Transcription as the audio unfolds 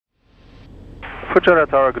Fujairah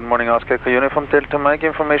Tower, good morning, Oscar Echo Uniform Delta Mike,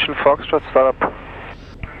 information Foxtrot, start up.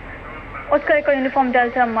 Oscar Echo Uniform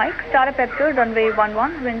Delta Mike, start up EP2, runway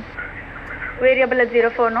 11, winds variable at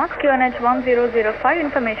 04 knots, QNH 1005,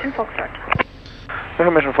 information Foxtrot.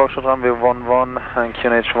 Information Foxtrot, runway 11 and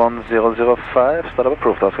QNH 1005, start up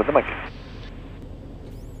approved, Oscar the Mike.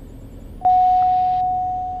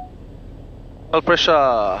 All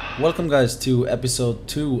pressure. Welcome guys to episode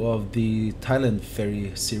 2 of the Thailand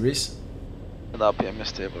ferry series. And RPM is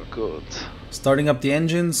stable, good. Starting up the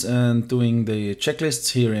engines and doing the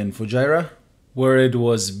checklists here in Fujairah, where it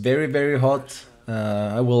was very hot.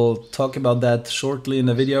 I will talk about that shortly in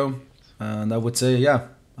the video. And I would say, yeah,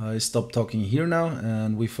 I stop talking here now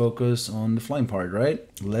and we focus on the flying part, right?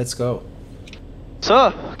 Let's go.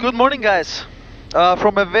 So, good morning guys.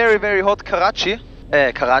 From a very hot Karachi.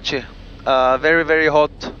 Very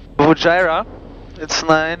hot Fujairah. It's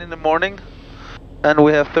 9 in the morning and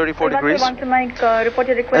we have 34 degrees. And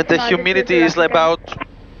the humidity is about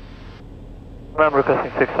I'm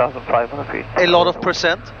requesting 6,500 feet. a lot of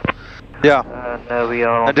percent. Yeah.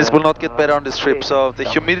 And this will not get better on this trip, so the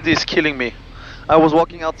humidity is killing me. I was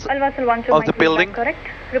walking out of the building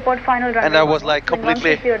and I was like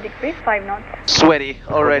completely sweaty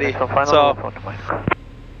already. So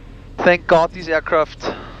thank God these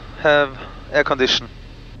aircraft have air condition.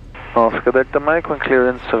 Oscar Delta Mike, when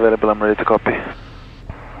clearance available, I'm ready to copy.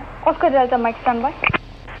 Oscar Delta Mike, standby.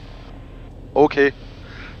 Okay.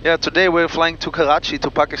 Yeah, today we're flying to Karachi,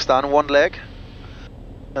 to Pakistan, one leg.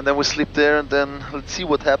 And then we sleep there and then let's see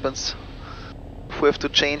what happens. If we have to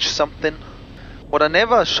change something. What I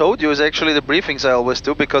never showed you is actually the briefings I always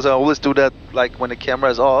do, because I always do that like when the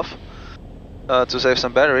camera is off, to save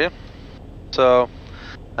some battery. So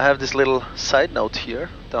I have this little side note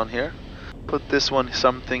here, down here. Put this one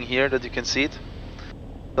something here that you can see it.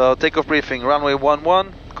 So takeoff briefing, runway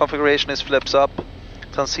 11, configuration is flaps up,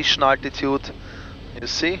 transition altitude, you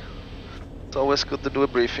see, it's always good to do a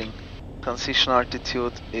briefing. Transition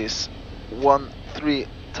altitude is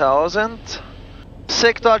 13,000.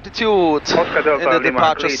 Sector altitude in the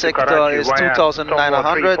departure sector is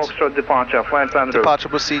 2,900. Departure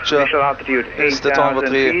procedure is the Tango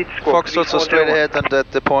 3. Foxtrot, so straight ahead and at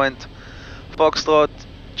the point. Foxtrot,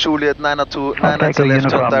 Juliet 902, 990 left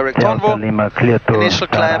turn direct Tango. Initial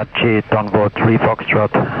climb. Tango 3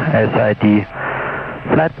 Foxtrot, SID.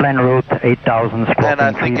 Flight plan route 8,000. And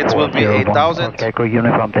I think it will be 8,000.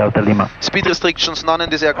 Uniform Delta Lima. Speed restrictions, none in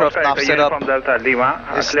this aircroft. Nav setup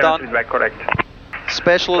is done.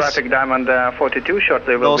 Specials, Traffic Diamond 42,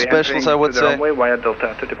 shortly no specials I would say.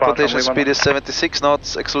 Rotation speed is 76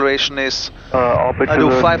 knots, acceleration is, I do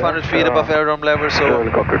 500 feet above aerodrome level, so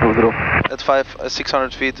at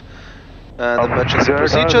 600 feet. And emergency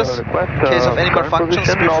procedures, in case of any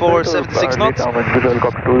malfunctions before 76 knots,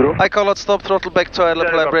 I call out stop, throttle back to idle,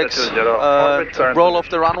 apply brakes, roll off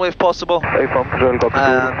the runway if possible,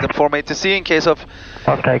 and inform ATC in case of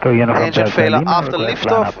engine failure after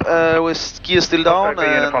liftoff, with gear still down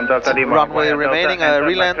and runway remaining, I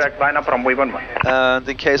reland, and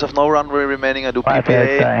in case of no runway remaining I do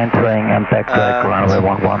PPA,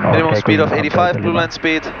 minimum speed of 85, blue line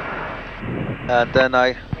speed, and then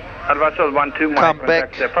I come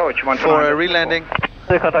back for a relanding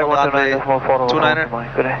on runway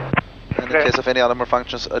 29er. And in case of any other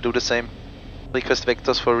malfunctions, I do the same. Request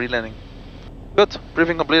vectors for relanding. Good,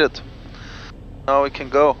 briefing completed. Now we can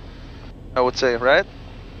go, I would say, right?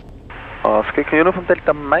 Oscar Echo Uniform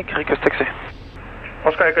Delta Mike, request taxi.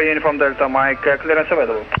 Oscar Echo Uniform Delta Mike, clearance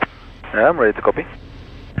available. Yeah, I'm ready to copy.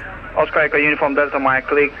 Oscar Echo Uniform Delta Mike,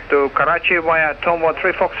 click to Karachi via Tango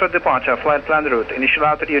 3 Foxtrot departure, flight plan route. Initial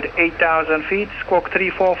altitude 8,000 feet, squawk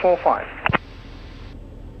 3445.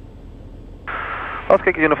 Oscar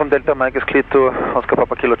Echo Uniform Delta Mike is cleared to Oscar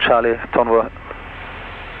Papa Kilo Charlie, Tango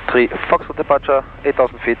 3 Foxtrot departure,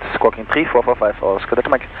 8,000 feet, squawking 3445, Oscar Delta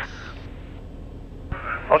Mike.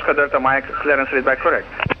 Oscar Delta Mike, clearance readback correct.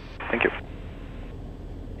 Thank you.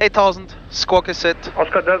 8,000, squawk is set.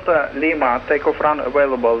 Oscar Delta Lima, takeoff run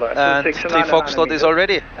available. And 3 Foxtrot is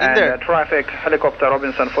already in there. Traffic, helicopter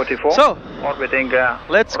Robinson 44. So, orbiting,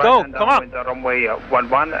 let's go, come on. With the runway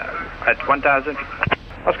 11 at 1,000.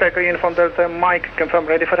 Oscar Echo Uniform Delta Mike, confirm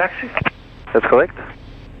ready for taxi. That's correct.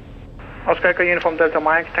 Oscar Echo Uniform Delta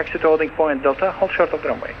Mike, taxi to holding point Delta, hold short of the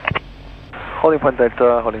runway. Holding point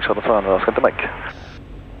Delta, holding short of the runway, Oscar Delta Mike.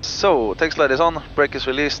 So, taxi light is on, brake is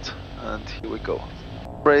released, and here we go.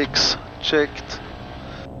 Brakes checked,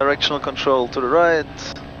 directional control to the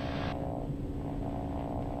right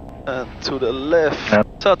and to the left.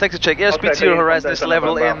 So taxi check, airspeed 0 horizon is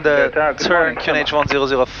level in the turn QNH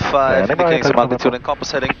 1005, indicating some altitude and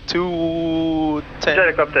compass heading 2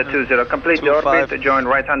 Helicopter 20, complete the orbit, join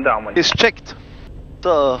right hand downwind. Is checked.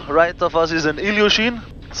 So, right of us is an Ilyushin.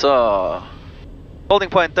 So, holding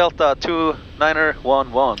point Delta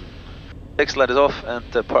 2911. Taxi light is off and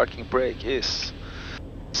the parking brake is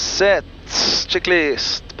set.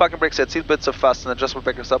 Checklist. Parking brake set, seat belts are fastened, adjustable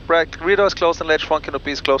breakers upright. Rear door is closed and latched, front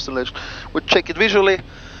canopy is closed and latched. We check it visually.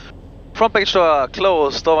 Front package door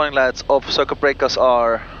closed, door warning lights off, circuit breakers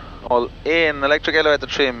are all in, electric elevator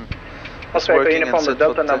trim is working uniform and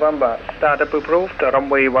Delta November, startup approved,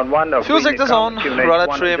 runway 11. Fuel sectors on, rudder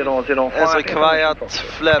trim as required,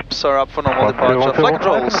 flaps are up for normal departure, flight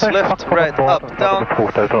controls, left, right, up, down,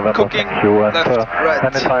 cooking, left, right.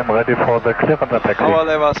 Anytime ready for the clearance and taxi. Our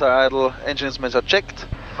levers are idle, engine instruments are checked,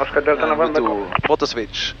 Oscar Delta and we November. do auto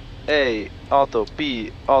switch, A, auto,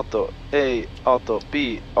 B, auto, A, auto,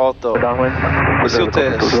 B, auto, visual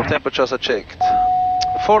test, temperatures are checked.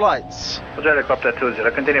 4 lights. Helicopter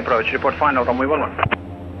 20, continue approach, report final, runway 11.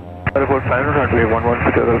 Report final, runway 11,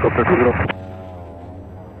 helicopter 20.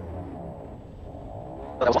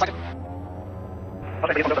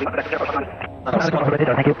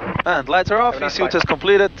 And lights are off, ECU test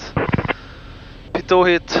completed, P2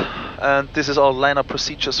 hit, and this is all lineup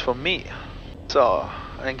procedures for me. So,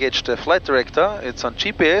 I engage the flight director, it's on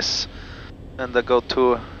GPS, and I go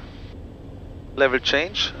to level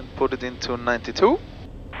change and put it into 92.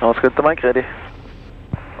 Oscar Delta Mike, ready.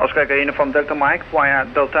 Oscar Echo Uniform Delta Mike, via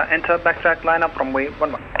Delta, enter backtrack lineup, runway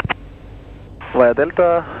 11. Via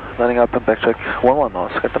Delta, lining up and backtrack 11,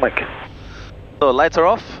 Oscar Delta Mike. So, lights are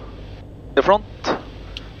off, the front,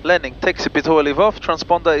 landing, taxi, P2 leave off,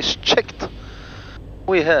 transponder is checked.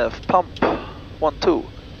 We have pump 1-2,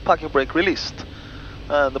 parking brake released.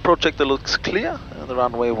 The projector looks clear, and the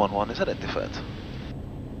runway 11 is identified.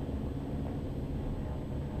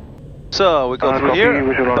 So, we go through here,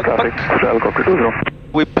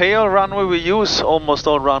 we pay our runway, we use almost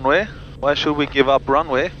all runway. Why should we give up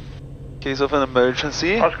runway? In case of an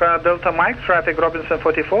emergency. Oscar Delta Mike, traffic Robinson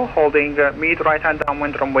 44, holding mid right hand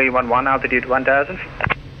downwind runway 11, altitude 1000 feet.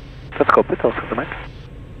 That's copied, Oscar Delta Mike.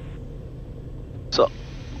 So,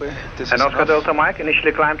 this and is Oscar enough. Delta Mike,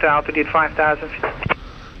 initially climb to altitude 5000 feet.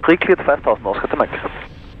 Pre-cleared 5000, Oscar Delta Mike.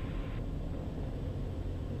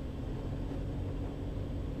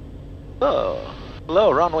 So,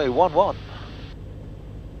 hello, runway 11.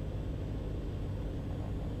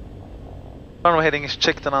 Runway heading is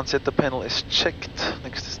checked and unsetter panel is checked.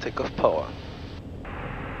 Next is takeoff power.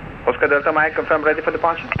 Oscar Delta Mike, confirm ready for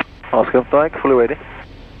departure. Oscar Delta Mike, fully ready.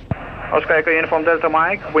 Oscar Echo Uniform Delta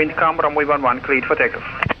Mike, wind calm, runway 11, cleared for takeoff.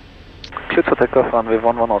 Cleared for takeoff, runway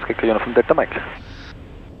 11, Oscar Echo Uniform Delta Mike.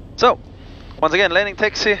 So, once again, landing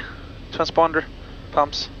taxi, transponder,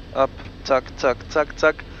 pumps, up, tuck, tuck, tuck,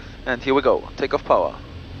 tuck, and here we go, takeoff power.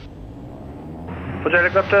 Fuji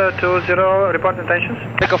Helicopter 20, report intentions.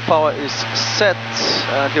 Takeoff power is set,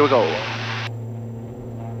 and here we go.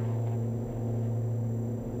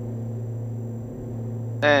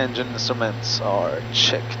 Engine instruments are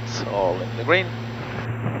checked, all in the green.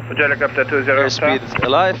 Fuji Helicopter 20, Airspeed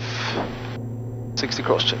alive, 60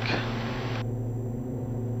 cross check.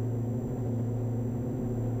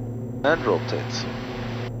 And rotate.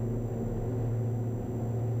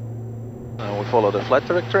 Now we follow the flight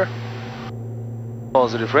director.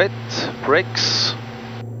 Positive rate, brakes.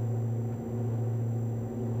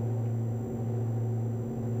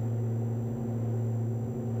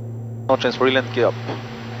 No chance for reland, gear up.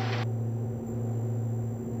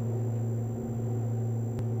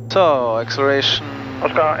 So, acceleration.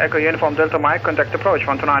 Oscar Echo Uniform Delta Mike, contact approach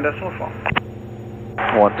 129.4.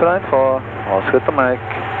 1294, Oscar Delta Mike.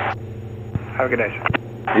 Have a good day.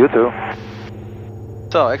 You too.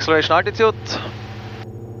 So, acceleration altitude.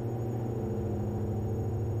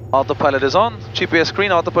 Autopilot is on. GPS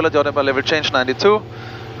screen, autopilot, the level change 92.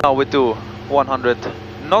 Now we do 100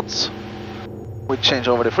 knots. We change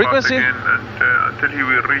over the frequency. Until he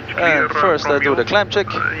will reach clear. And first I do the climb check.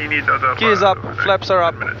 Gears up, flaps are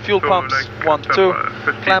up, fuel pumps 1, 2.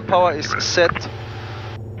 Climb power is set.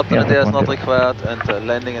 There is not required, and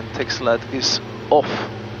landing and taxi light is off.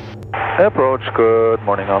 Approach, good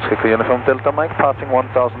morning, Oscar Echo Uniform Delta Mike, passing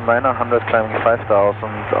 1900, climbing 5000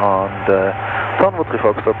 on the downward 3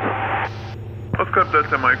 Foxtrot. Oscar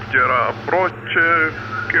Delta Mike, Fujairah, approach,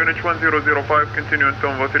 QNH 1005, continue on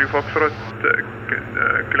downward 3 Foxtrot,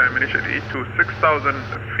 climb initially to 6000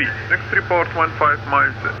 feet. Next report 15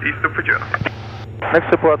 miles east of Fujairah.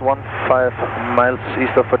 Next report 15 miles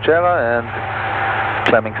east of Fujairah and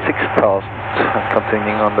climbing 6000 and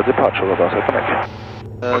continuing on the departure route, Oscar Delta Mike.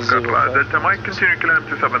 Oscar Delta Mike, continue climb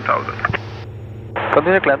to 7000.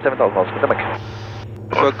 Continue climb 7000, Oscar Delta Mike.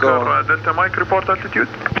 Oscar Delta Mike, report altitude.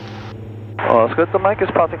 Oscar, the mic is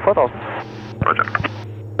passing 4000. Roger.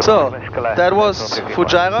 So, that was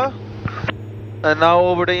Fujairah. And now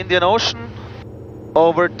over the Indian Ocean,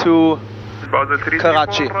 over to Basel 3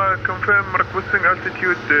 Karachi. Confirm requesting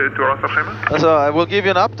altitude to Ras Al Khaimah. So I will give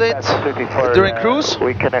you an update during cruise.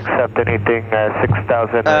 We can accept anything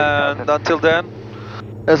 6,000. And until then,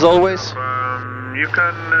 as always, You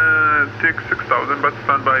can take 6,000 but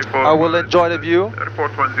stand by for... I will enjoy the view.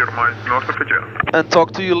 Report 10 miles north of Fujairah. And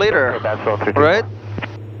talk to you later. Right?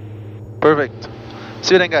 Perfect.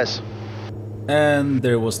 See you then, guys. And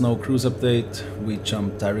there was no cruise update. We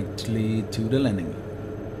jumped directly to the landing.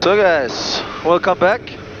 So guys, welcome back.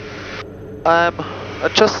 I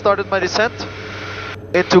just started my descent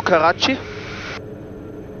into Karachi.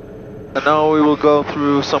 And now we will go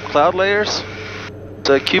through some cloud layers.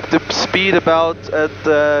 So I keep the speed about at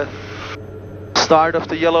the start of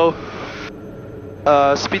the yellow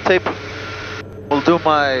speed tape. We'll do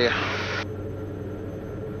my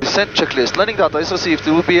descent checklist. Landing data is received.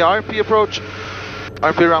 It will be RMP approach.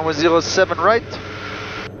 RMP runway 07 right.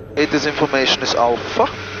 ATIS information is alpha.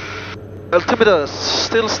 Altimeter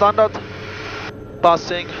still standard.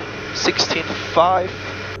 Passing 16.5.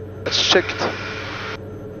 That's checked.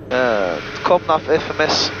 Comnav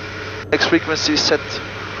FMS. X frequency set.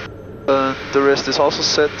 The rest is also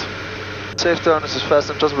set. Safety harness is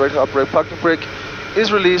fastened. Just brake, up brake, parking brake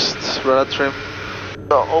is released. Radar trim.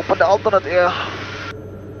 Open the alternate air.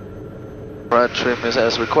 Radar trim is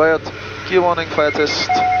as required. Gear warning, fire test.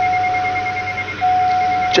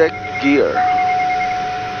 Check gear.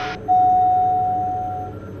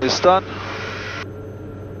 Is done.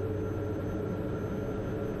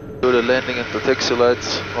 Do the landing and the taxi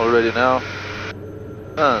lights already now.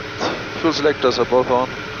 And fuel selectors are both on.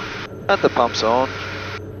 And the pumps are on.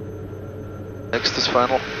 Next is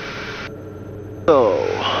final. So,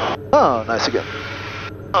 nice again.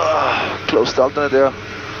 Close the alternate there.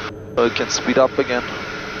 So we can speed up again.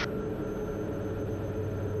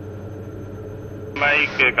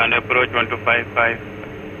 Mike, can approach 1255.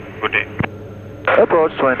 Good day.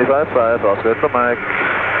 Approach 25.5, Oscar, the mic.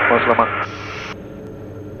 Moslama.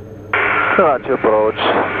 Karachi approach.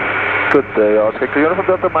 Good day, Oscar. Uniform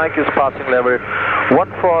Delta Mike is passing level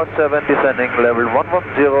 147, descending level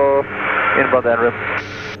 110, inbound NRIM.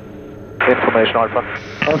 Information Alpha.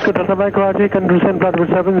 Oscar Delta Mike Karachi, can descend platform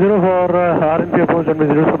 70 for RMP approach and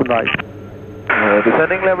 07 right.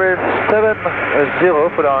 Descending level 70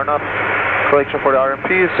 for the RNAV. Correction for the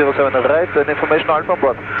RMP, 07 right, and information Alpha on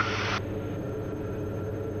board.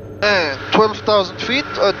 And 12,000 feet,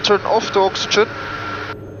 I turn off the oxygen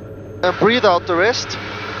and breathe out the rest.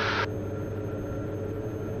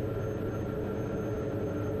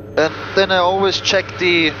 And then I always check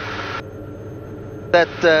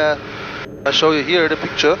I'll show you here the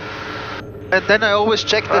picture. And then I always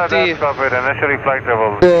check that initially flight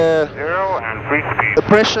level 0 and free speed. The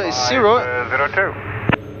pressure is 0 02.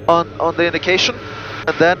 on the indication,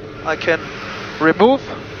 and then I can remove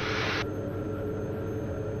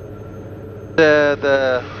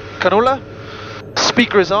the cannula.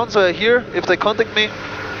 Speaker is on, so I hear if they contact me.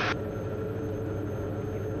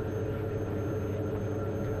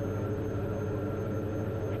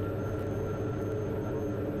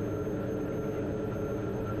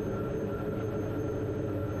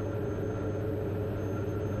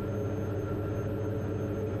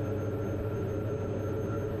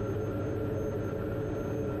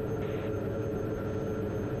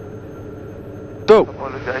 Go!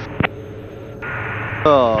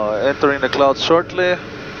 Entering the clouds shortly.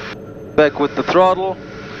 Back with the throttle.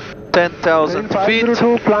 10,000 feet.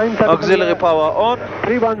 Auxiliary power on.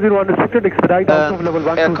 310 restricted, expedite out of level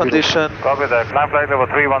 120. Air condition. Copy that. Climb flight level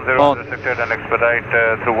 310 on. restricted and expedite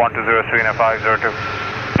to 1203 and 502.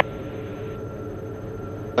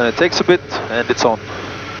 And it takes a bit, and it's on.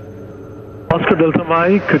 Oscar Delta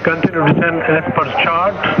Mike, continue descent as per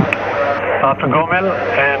chart. After Gomel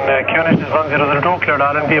and QNH is 1002, cleared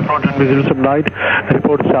RMP approach and visual sublight,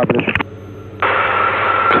 report established.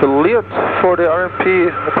 Cleared for the RMP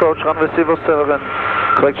approach runway 07,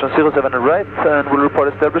 correction 07 right, and will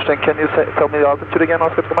report established. And can you tell me the altitude again,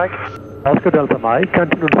 Oscar Delta Mike? Oscar Delta Mike,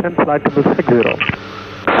 continue descent flight number 60.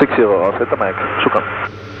 60, Oscar Delta Mike, shukran.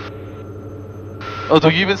 Oh, do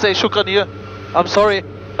you even say shukran here? I'm sorry.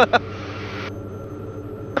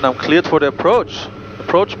 And I'm cleared for the approach.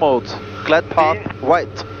 Approach mode. Glide path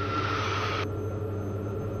white.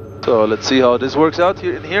 So let's see how this works out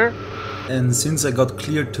here in here. And since I got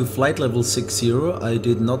cleared to flight level 60, I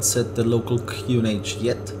did not set the local QNH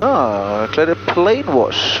yet. Clear the plane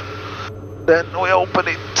wash. Then we open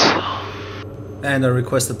it. And I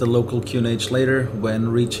requested the local QNH later when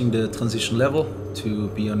reaching the transition level to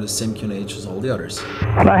be on the same QNH as all the others.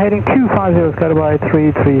 Fly heading 250 Karachi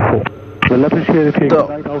 334. We'll appreciate if you So,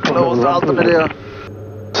 right out close altimeter.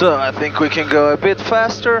 So I think we can go a bit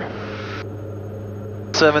faster.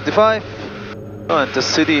 75. Oh, and the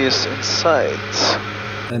city is in sight.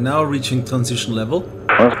 And now reaching transition level.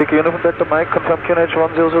 Speaker Uniform Delta Mike, confirm QNH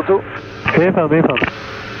 1002.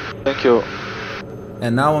 Thank you.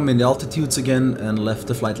 And now I'm in the altitudes again and left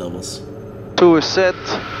the flight levels. 2 is set.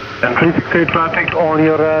 And 368 traffic on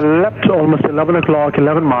your left, almost 11 o'clock,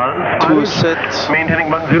 11 miles. 2 is set. Maintaining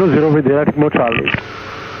 100 with erratic mode Charlie.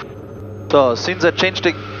 So since I changed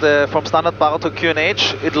the from standard bar to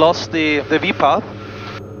QNH, it lost the V path.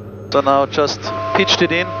 So now just pitched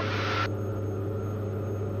it in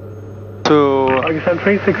to Pakistan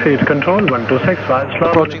 368 control 126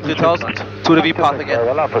 approaching 3000 to the V path again.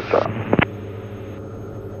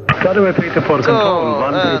 Cutaway 324 So control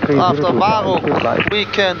and after Varo we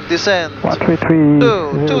can descend to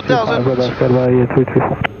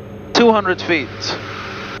 2,200 feet.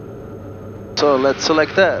 So let's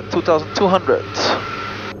select that, 2,200.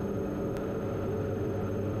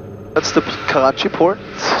 That's the Karachi port.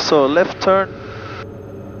 So left turn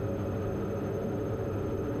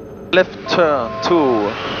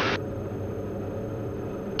to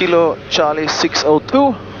Kilo Charlie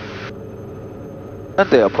 602, and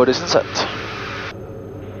the airport is in sight.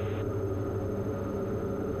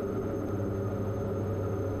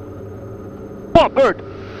 Oh, bird!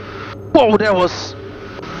 Whoa, that was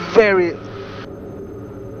very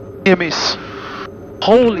near miss.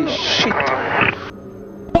 Holy shit!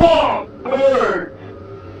 Oh, bird!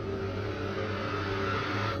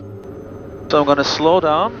 So I'm gonna slow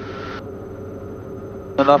down,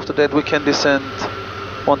 and after that we can descend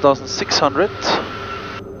 1,600.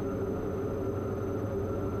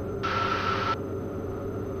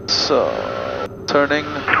 So turning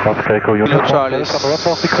Kilo Charlie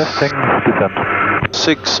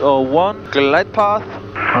 601 glide path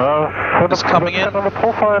is coming in.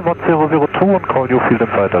 Profile 1002 and call you field and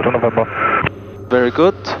flight Delta November. Very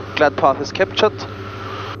good. Glide path is captured.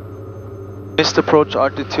 Missed approach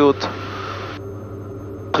altitude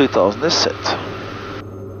 3000 is set.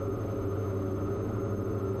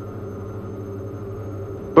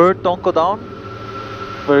 Bird, don't go down.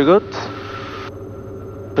 Very good.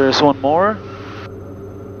 There's one more.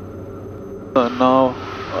 And now,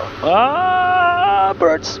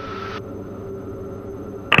 birds.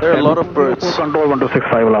 There are a lot of birds. Control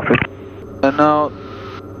 1265 will after. And now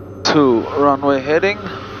to runway heading.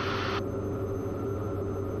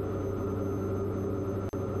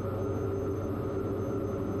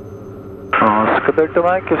 Oscar Delta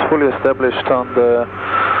Mike is fully established on the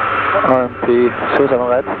RMP 07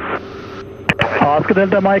 right. Oscar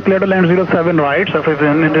Delta Mike clear to land 07 right, surface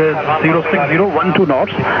in 06012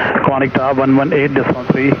 knots. Conic Tower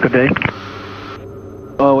 118.3, good day.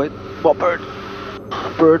 Oh wait, what bird?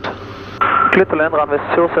 Bird. Clear to land runway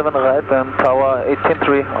 07 right and tower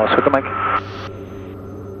 183, Oscar Delta Mike.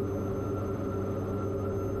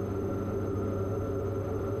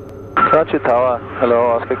 Karachi Tower,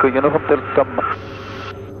 hello, Oscar Uniform Delta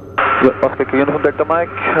Oscar Uniform Delta Mike,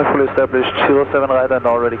 fully established 07 right and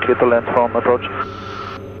already clear to land from approach.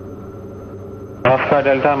 Oscar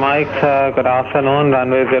Delta Mike, good afternoon,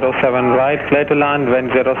 runway 07 right, clear to land,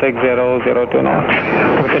 wind 06002 knots.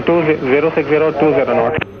 06020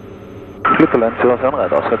 knots. Clear to land 07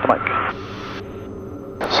 right, Oscar Delta Mike.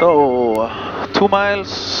 So, 2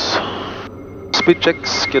 miles, speed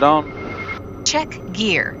checks, get on. Check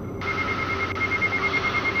gear.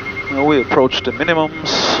 Now we approach the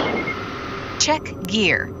minimums. Check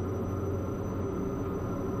gear.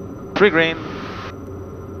 3 green.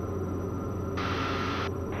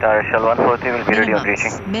 Tower Shell 143 will be ready on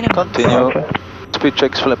reaching. Continue. Okay. Speed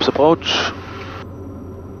checks, flaps approach.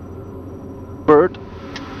 Bird.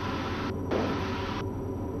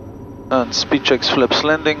 And speed checks, flaps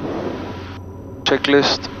landing.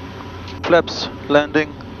 Checklist. Flaps,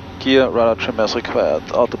 landing. Gear, radar trim as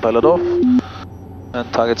required. Autopilot off. And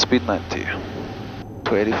target speed 90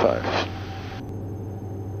 to 85.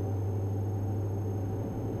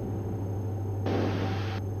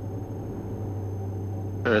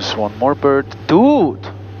 There's one more bird. Dude!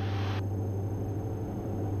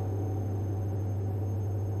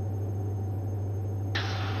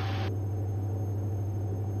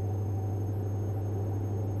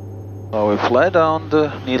 Now we fly down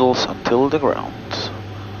the needles until the ground.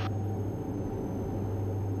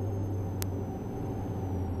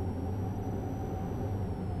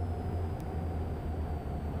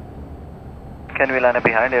 Can we line up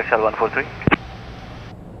behind Air Shell 143?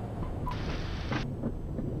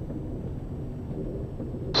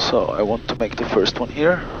 So I want to make the first one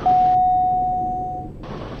here.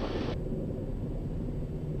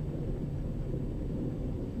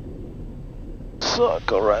 So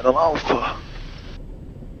go right on Alpha.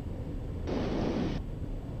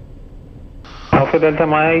 Alpha Delta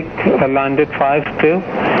Mike, landed 5-2.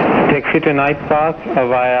 Taxi to Night Park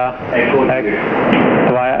via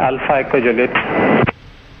Alpha Echo Juliet.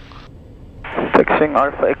 Taxiing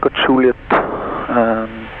Alpha Echo Juliet.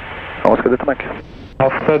 Oscar Delta Mike.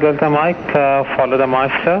 Oscar Delta Mike, follow the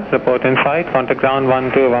master, report inside, contact ground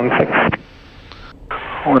 1216.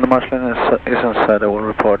 When the marshal is inside, I will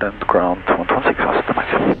report and ground 116, Oscar Delta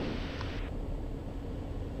Mike.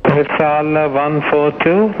 Vishal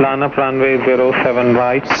 142, line up runway 07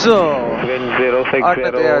 right. So, wind 060,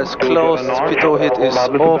 Arcnet Air is closed, Speedo hit is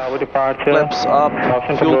off, flaps up,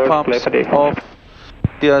 fuel pumps off.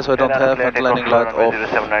 Yeah, so I don't have a landing light off.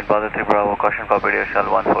 079 Bravo 3 Bravo, caution copied, Vishal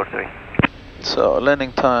 143. So,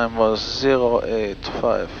 landing time was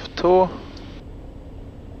 0852.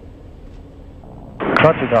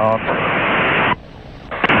 Roger down.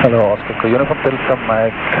 Hello, Oscar. Uniform Delta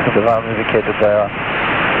Mike, the runway indicated there.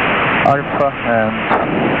 Alpha and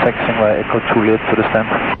taxiing via Echo Juliet to the stand.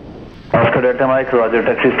 Oscar Delta Mike, Roger,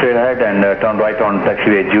 taxi straight ahead and turn right on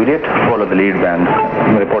taxiway Juliet, follow the lead band,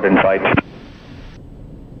 report inside.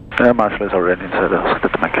 Marshal is already inside, Oscar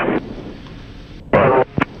Delta Mike.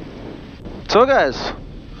 So guys,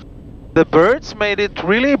 the birds made it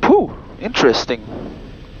really interesting.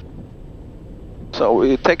 So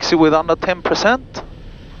we taxi with under 10%.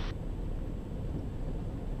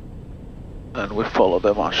 And we follow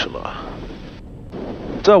the marshal.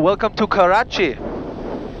 So welcome to Karachi.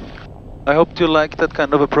 I hope you like that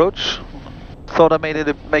kind of approach. Thought I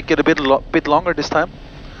make it a bit longer this time.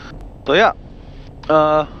 So yeah,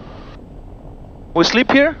 we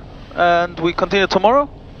sleep here and we continue tomorrow.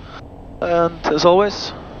 And as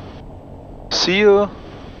always, see you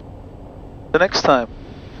the next time.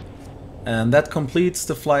 And that completes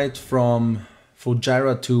the flight from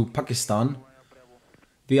Fujairah to Pakistan.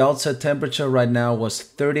 The outside temperature right now was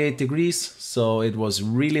 38 degrees, so it was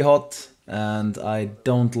really hot and I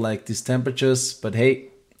don't like these temperatures, but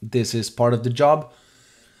hey, this is part of the job.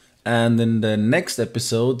 And in the next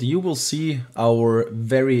episode you will see our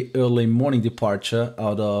very early morning departure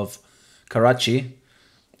out of Karachi.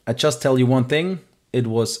 I just tell you one thing, it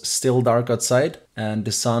was still dark outside and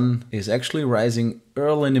the sun is actually rising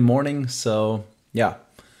early in the morning, so yeah,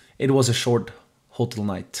 it was a short hotel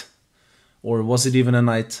night. Or was it even a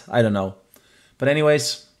night? I don't know. But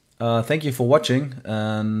anyways, thank you for watching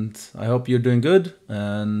and I hope you're doing good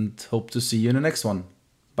and hope to see you in the next one.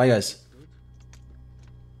 Bye guys.